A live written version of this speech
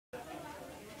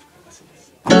Listen to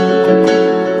this.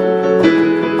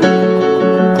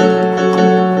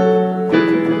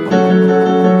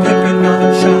 Pimpin' all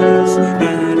them shawties,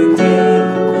 night and day.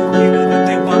 You know that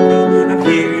they want me, I'm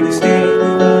here to stay.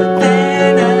 But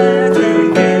then I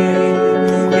turn gay.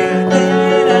 Yeah,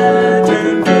 then I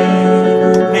turn gay.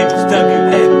 Name is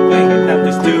WN, and I'm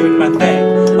just doing my thing.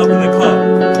 Up in the club,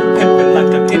 pimpin'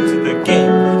 like I'm into the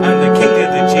game. I'm the king of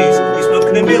the G's, you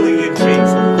smoking a million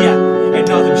trees. Yeah, and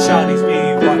all them shawties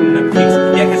be wanting a piece.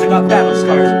 Yeah, 'cause I got battle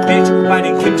scars, bitch.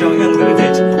 Fighting Kim Jong-un in a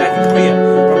ditch back in Korea.